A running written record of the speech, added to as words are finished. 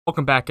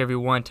Welcome back,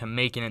 everyone, to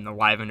Making It in the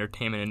Live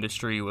Entertainment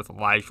Industry with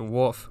Elijah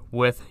Wolf,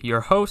 with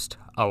your host,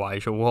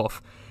 Elijah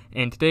Wolf.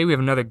 And today we have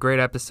another great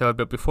episode,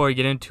 but before we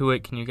get into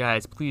it, can you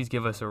guys please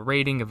give us a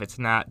rating if it's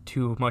not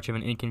too much of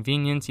an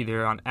inconvenience,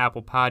 either on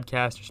Apple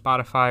Podcasts or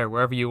Spotify or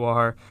wherever you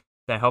are.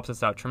 That helps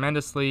us out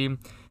tremendously.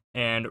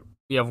 And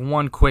we have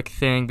one quick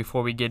thing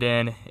before we get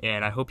in,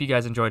 and I hope you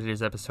guys enjoyed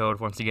today's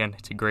episode. Once again,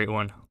 it's a great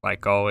one,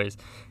 like always.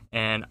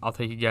 And I'll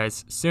take you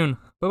guys soon.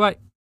 Bye-bye.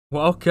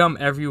 Welcome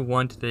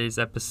everyone to today's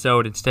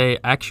episode, and today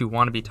I actually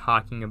want to be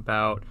talking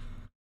about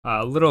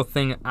a little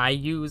thing I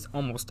use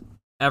almost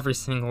every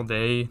single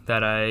day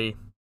that I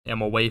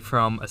am away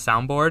from a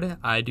soundboard.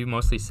 I do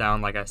mostly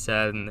sound, like I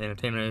said, in the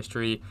entertainment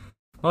industry.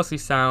 Mostly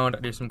sound.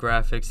 I do some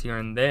graphics here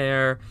and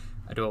there.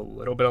 I do a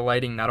little bit of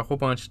lighting, not a whole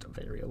bunch,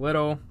 very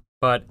little,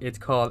 but it's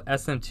called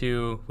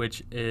SM2,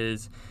 which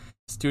is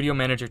Studio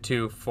Manager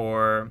 2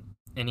 for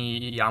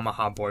any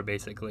Yamaha board,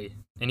 basically.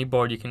 Any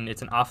board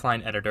it's an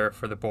offline editor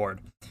for the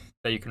board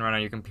that you can run on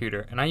your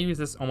computer. And I use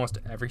this almost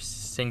every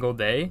single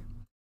day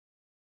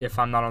if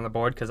I'm not on the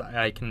board, because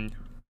I can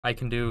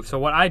do, so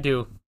what I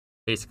do,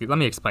 basically, let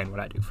me explain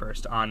what I do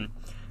first on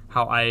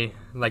how I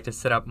like to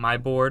set up my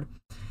board,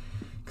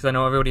 because I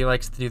know everybody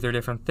likes to do their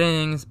different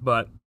things,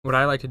 but what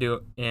I like to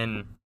do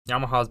in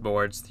Yamaha's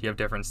boards, you have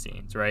different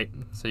scenes, right?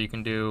 So you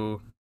can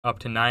do up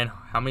to 9,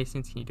 how many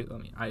scenes can you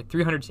do?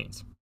 300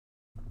 scenes.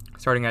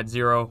 Starting at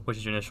 0, which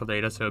is your initial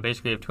data, so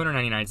basically you have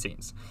 299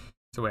 scenes.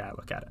 That's the way I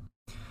look at it.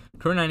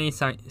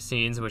 290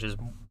 scenes, which is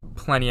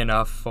plenty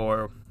enough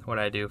for what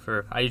I do.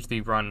 I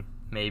usually run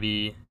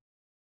maybe,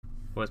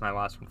 what was my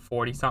last one,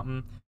 40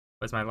 something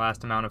was my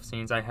last amount of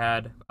scenes I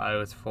had. It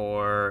was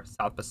for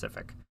South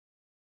Pacific,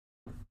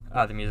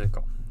 the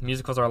musical.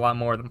 Musicals are a lot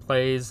more than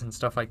plays and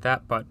stuff like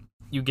that, but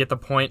you get the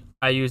point.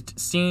 I used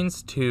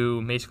scenes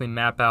to basically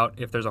map out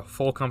if there's a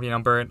full company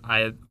number and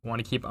I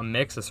want to keep a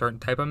mix, a certain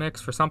type of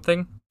mix for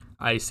something.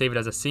 I save it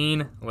as a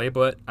scene,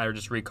 label it, I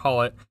just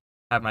recall it,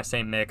 have my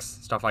same mix,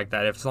 stuff like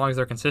that. As long as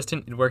they're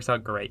consistent, it works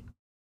out great.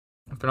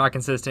 If they're not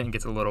consistent, it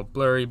gets a little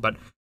blurry, but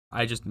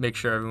I just make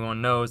sure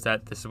everyone knows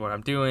that this is what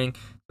I'm doing.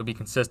 It'll be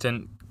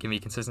consistent, give me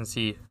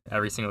consistency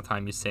every single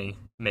time you sing.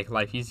 Make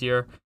life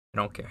easier. I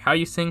don't care how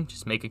you sing,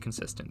 just make it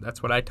consistent.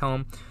 That's what I tell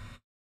them.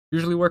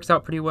 Usually works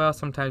out pretty well,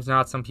 sometimes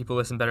not. Some people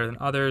listen better than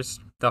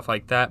others, stuff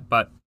like that.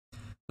 But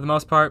for the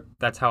most part,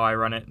 that's how I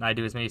run it. And I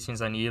do as many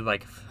scenes as I need.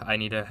 Like, if I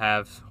need to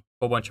have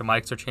a whole bunch of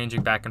mics are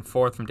changing back and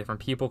forth from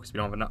different people, because we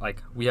don't have enough,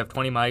 like, we have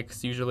 20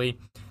 mics usually.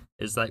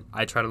 Is like,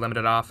 I try to limit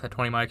it off at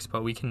 20 mics,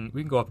 but we can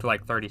go up to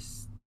like 30,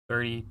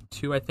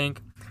 32, I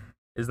think,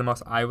 is the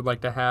most I would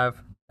like to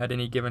have at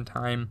any given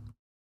time.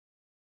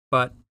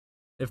 But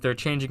if they're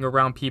changing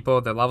around people,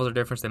 the levels are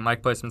different, the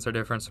mic placements are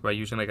different, so I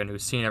usually make a new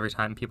scene every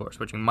time people are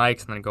switching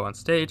mics and then go on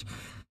stage,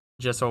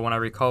 just so when I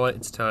recall it,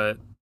 it's to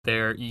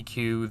their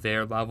EQ,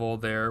 their level,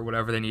 their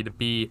whatever they need to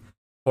be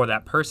for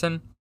that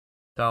person.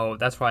 So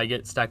that's why I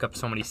stack up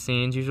so many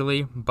scenes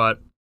usually. But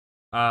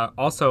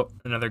also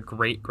another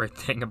great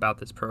thing about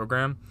this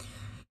program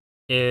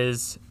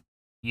is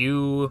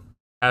you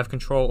have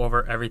control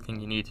over everything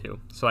you need to.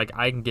 So like,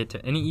 I can get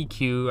to any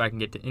EQ, I can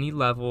get to any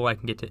level, I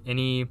can get to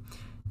any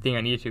thing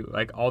I need to,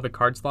 like all the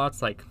card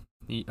slots. Like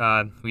we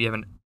have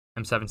an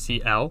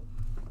M7CL,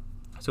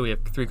 so we have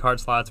 3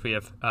 card slots. We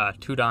have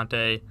 2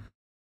 Dante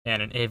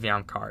and an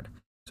Aviom card.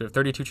 So we have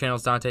 32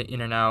 channels Dante in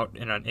and out,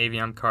 and an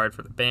Aviom card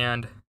for the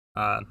band,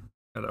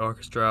 or the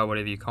orchestra,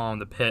 whatever you call them,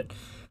 the pit,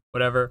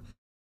 whatever.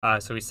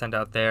 So we send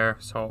out there.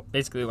 So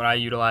basically what I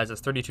utilize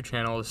is 32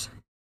 channels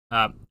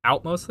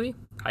out mostly.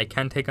 I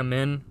can take them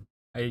in.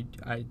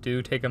 I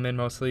do take them in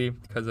mostly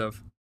because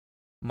of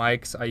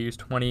mics. I use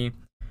 20.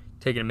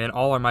 Taking them in.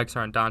 All our mics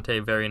are on Dante.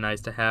 Very nice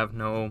to have.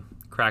 No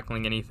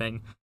crackling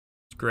anything.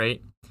 It's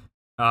great.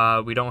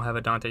 We don't have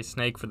a Dante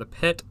Snake for the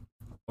pit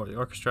or the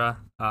orchestra.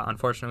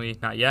 Unfortunately,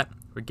 not yet.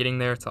 We're getting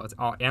there. So it's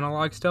all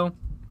analog still.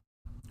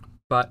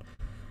 But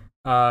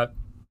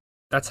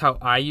that's how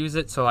I use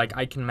it. So like,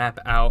 I can map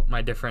out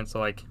my different. So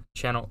like,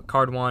 channel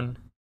card 1,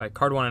 like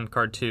card 1 and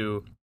card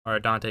 2 are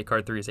Dante.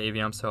 Card 3 is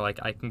Aviom. So like,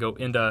 I can go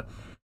into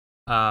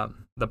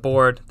the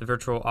board, the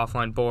virtual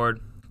offline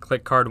board,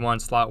 click card 1,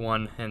 slot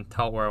 1, and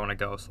tell it where I want to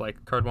go. So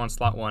like, card 1,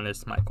 slot 1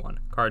 is mic 1.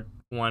 Card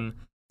 1,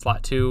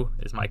 slot 2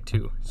 is mic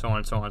 2. So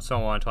on, so on,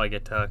 so on, until I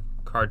get to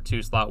card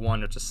 2, slot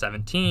 1, which is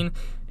 17,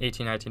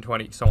 18, 19,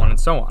 20, so on and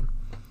so on.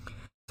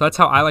 So that's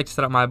how I like to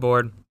set up my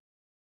board.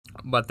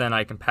 But then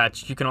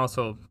you can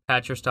also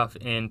patch your stuff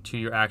into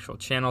your actual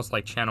channels.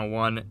 Like channel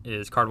 1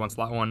 is card 1,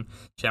 slot 1.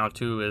 Channel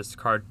 2 is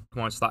card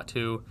 1, slot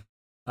 2.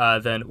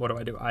 Then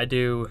what do? I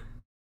do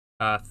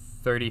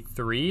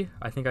 33,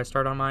 I think I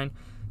start on mine.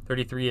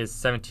 33 is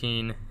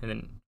 17, and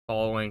then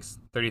following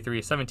 33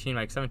 is 17,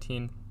 mic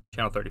 17,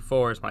 channel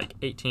 34 is mic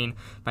 18,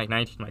 mic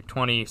 19, mic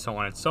 20, so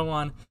on and so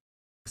on.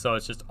 So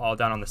it's just all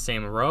down on the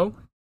same row.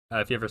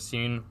 If you've ever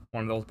seen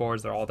one of those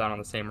boards, they're all down on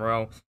the same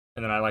row.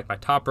 And then I like my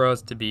top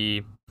rows to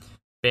be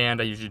band.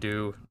 I usually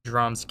do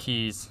drums,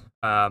 keys,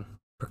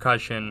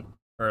 percussion,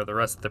 or the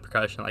rest of the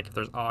percussion, like if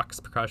there's aux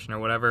percussion or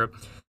whatever.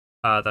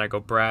 Then I go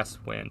brass,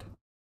 wind.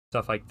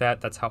 stuff like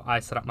that. That's how I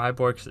set up my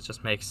board,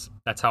 because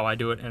that's how I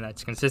do it, and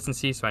that's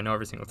consistency, so I know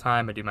every single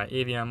time. I do my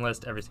AVM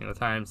list every single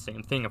time,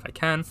 same thing if I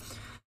can,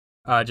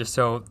 just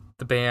so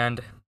the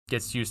band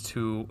gets used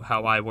to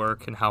how I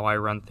work and how I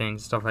run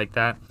things, stuff like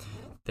that.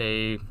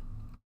 So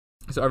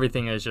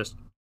everything is just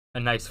a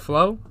nice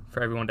flow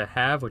for everyone to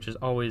have, which is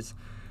always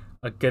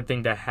a good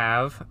thing to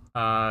have,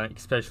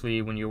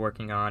 especially when you're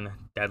working on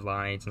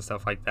deadlines and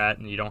stuff like that,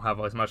 and you don't have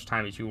as much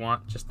time as you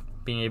want. Just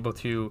being able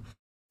to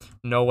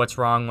know what's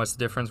wrong, what's the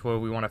difference, what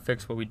we want to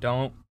fix, what we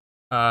don't.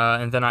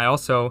 And then I would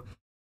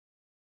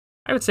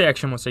say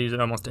actually almost I use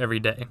it almost every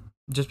day,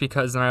 just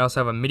because then I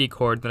also have a MIDI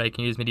cord that I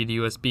can use MIDI to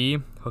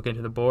USB, hook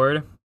into the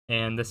board,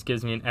 and this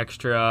gives me an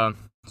extra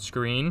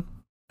screen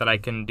that I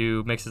can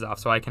do mixes off.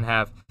 So I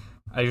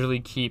usually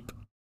keep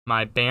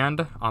my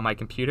band on my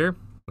computer,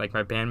 like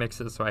my band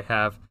mixes. So I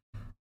have,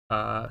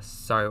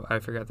 sorry, I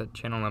forgot the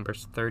channel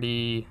numbers,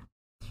 17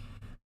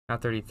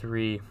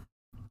 through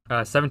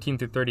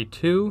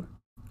 32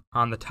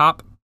 on the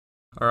top,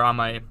 or on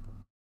my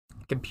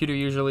computer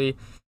usually.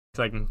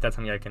 So that's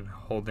something I can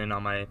hold in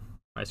on my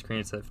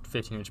screen. It's a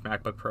 15-inch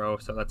MacBook Pro,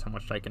 so that's how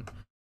much I can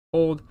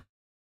hold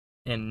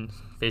and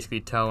basically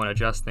tell and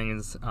adjust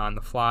things on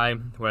the fly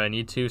when I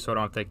need to, so I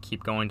don't have to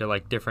keep going to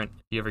like different.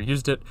 If you ever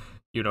used it,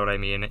 you know what I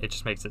mean. It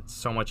just makes it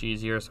so much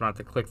easier, so I don't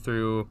have to click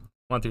through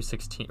 1 through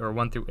 16 or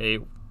 1 through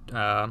 8,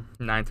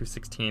 9 through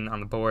 16 on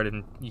the board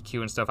and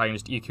EQ and stuff. I can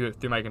just EQ it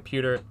through my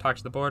computer, talk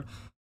to the board.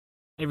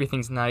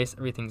 Everything's nice,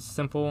 everything's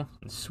simple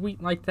and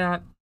sweet like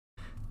that.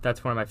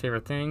 That's one of my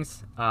favorite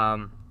things.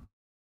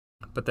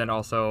 But then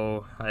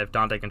also I have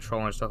Dante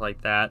controller and stuff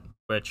like that,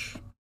 which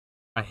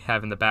I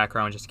have in the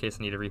background just in case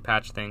I need to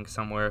repatch things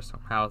somewhere,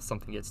 somehow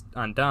something gets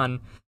undone,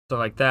 stuff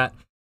like that.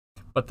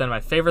 But then my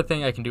favorite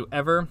thing I can do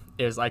ever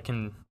is I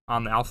can,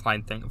 on the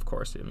offline thing, of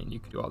course, I mean, you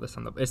can do all this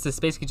on it's just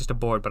basically just a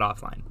board, but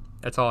offline.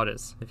 That's all it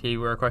is. If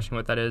you were questioning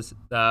what that is,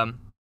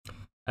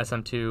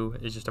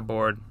 SM2 is just a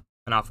board,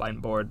 an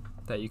offline board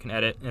that you can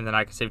edit, and then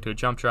I can save it to a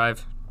jump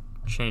drive,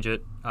 change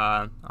it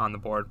on the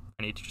board.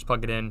 I need to just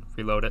plug it in,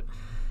 reload it,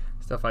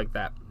 stuff like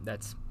that.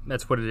 That's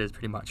what it is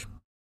pretty much.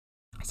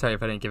 Sorry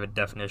if I didn't give a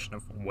definition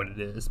of what it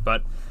is,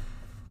 but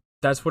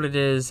that's what it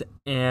is.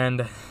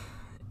 And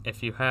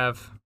if you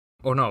have,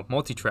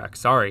 multi-track.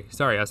 Sorry,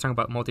 I was talking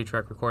about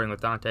multi-track recording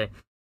with Dante.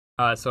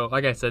 So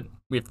like I said,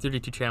 we have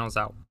 32 channels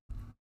out,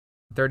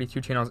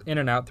 32 channels in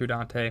and out through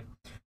Dante.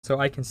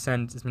 So I can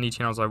send as many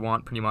channels as I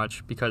want pretty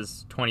much,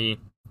 because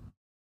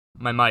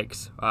my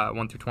mics,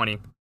 1 through 20,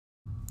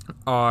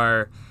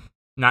 are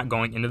not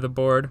going into the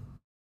board,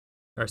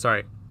 or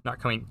sorry,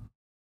 not going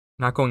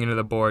into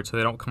the board, so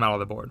they don't come out of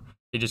the board.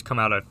 They just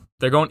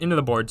they're going into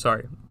the board,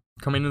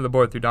 coming into the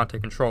board through Dante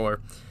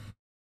controller,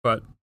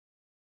 but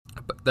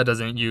that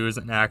doesn't use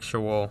an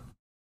actual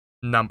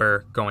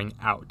number going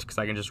out, because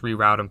I can just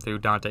reroute them through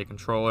Dante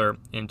controller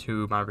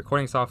into my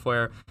recording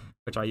software,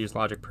 which I use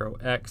Logic Pro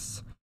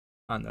X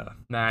on the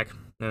Mac,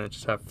 and I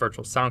just have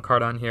virtual sound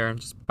card on here and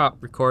just pop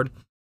record.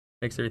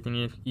 Makes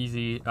everything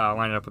easy,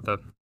 line it up with the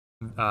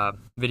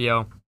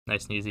video,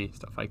 nice and easy,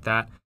 stuff like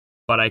that.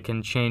 But I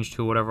can change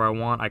to whatever I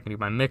want. I can do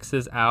my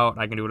mixes out.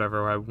 I can do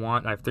whatever I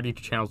want. I have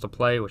 32 channels to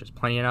play, which is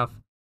plenty enough,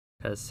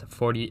 because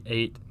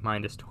 48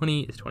 minus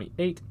 20 is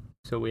 28.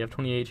 So we have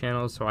 28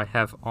 channels. So I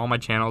have all my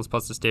channels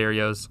plus the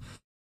stereos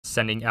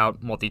sending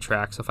out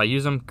multi-track. So if I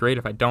use them, great.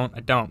 If I don't,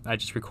 I don't. I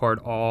just record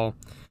all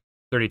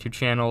 32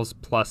 channels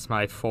plus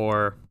my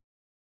 4.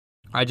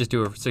 I just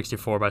do a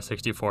 64 by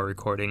 64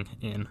 recording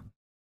in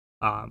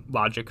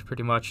Logic,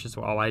 pretty much is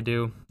all I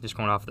do. Just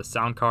going off the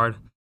sound card.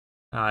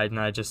 And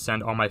I just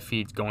send all my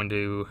feeds going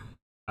to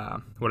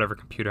whatever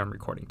computer I'm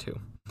recording to.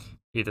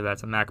 Either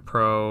that's a Mac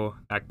Pro,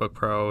 MacBook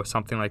Pro,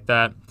 something like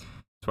that.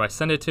 So I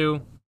send it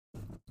to,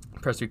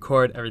 press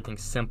record,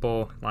 everything's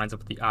simple, lines up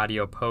with the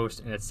audio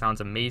post, and it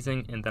sounds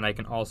amazing. And then I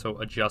can also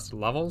adjust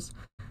levels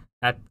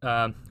at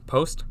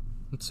post.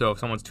 So if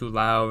someone's too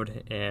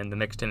loud and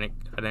I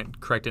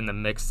didn't correct in the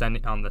mix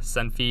on the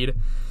send feed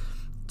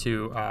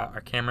to our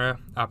camera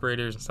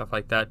operators and stuff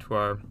like that to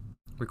our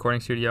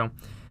recording studio,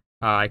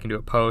 I can do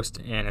a post,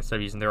 and instead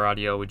of using their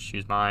audio, we just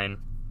use mine,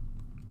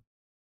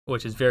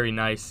 which is very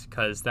nice,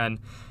 because then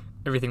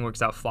everything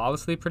works out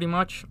flawlessly, pretty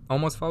much,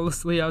 almost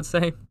flawlessly, I would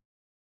say.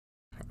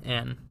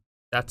 And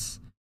that's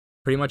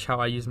pretty much how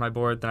I use my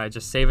board. Then I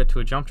just save it to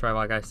a jump drive,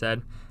 like I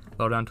said,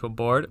 load onto a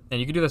board, and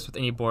you can do this with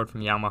any board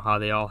from Yamaha.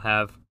 They all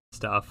have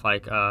stuff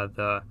like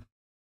what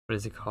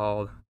is it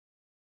called?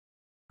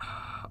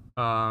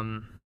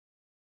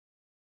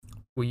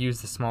 We use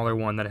the smaller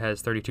one that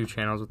has 32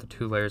 channels with the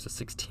 2 layers of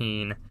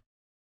 16.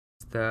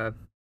 The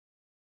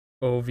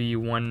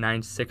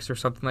OV196 or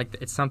something like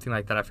that. It's something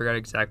like that. I forgot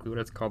exactly what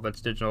it's called.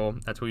 That's digital.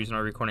 That's what we use in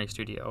our recording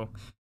studio.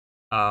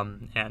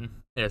 And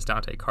it has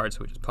Dante cards,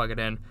 so we just plug it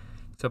in.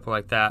 Simple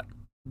like that.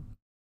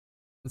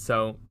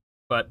 So,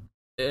 but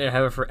I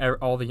have it for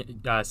all the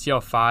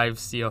CL5s,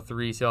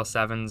 CL3,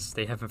 CL7s.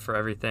 They have it for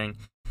everything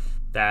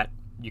that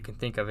you can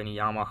think of, any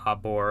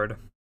Yamaha board.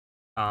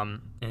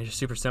 And it's just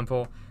super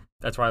simple.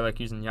 That's why I like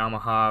using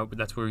Yamaha.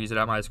 That's where we use it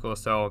at my school,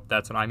 so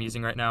that's what I'm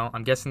using right now.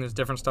 I'm guessing there's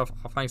different stuff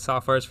offline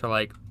softwares for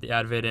like the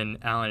Advid and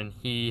Allen and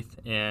Heath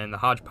and the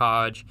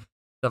Hodgepodge,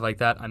 stuff like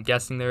that. I'm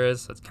guessing there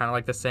is. So it's kind of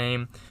like the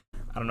same.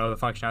 I don't know the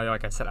functionality.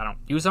 Like I said, I don't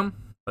use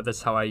them, but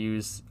that's how I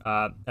use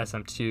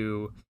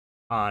SM2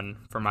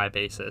 for my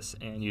basis,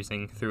 and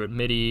using through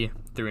MIDI,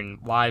 through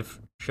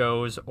live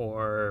shows,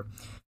 or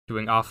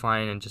doing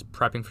offline and just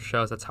prepping for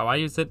shows. That's how I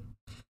use it.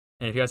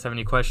 And if you guys have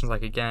any questions,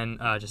 like again,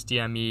 just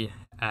DM me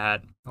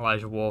at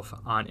Elijah Wolf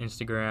on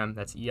Instagram.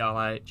 That's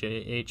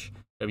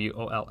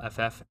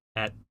ELIJAHWOLFF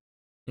at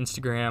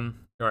Instagram,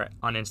 or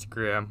on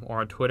Instagram,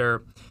 or on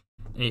Twitter.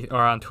 Or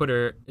on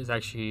Twitter is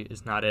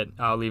not it.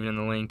 I'll leave it in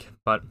the link.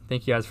 But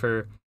thank you guys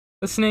for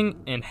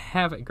listening, and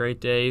have a great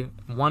day.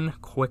 One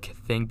quick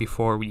thing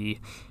before we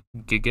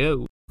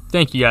go.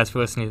 Thank you guys for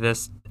listening to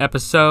this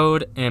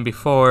episode. And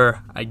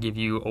before I give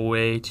you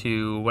away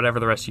to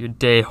whatever the rest of your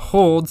day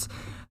holds,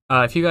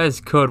 if you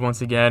guys could,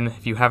 once again,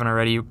 if you haven't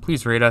already,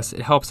 please rate us.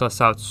 It helps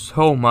us out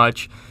so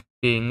much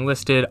being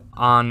listed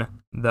on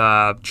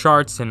the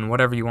charts and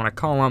whatever you want to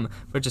call them,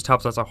 but it just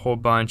helps us a whole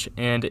bunch.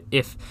 And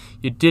if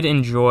you did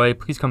enjoy,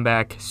 please come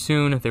back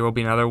soon. There will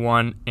be another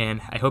one,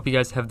 and I hope you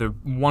guys have the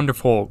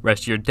wonderful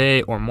rest of your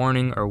day or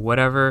morning or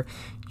whatever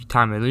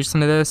time to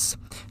listen to this.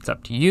 It's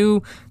up to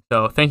you.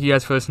 So thank you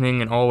guys for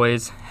listening, and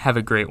always have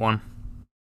a great one.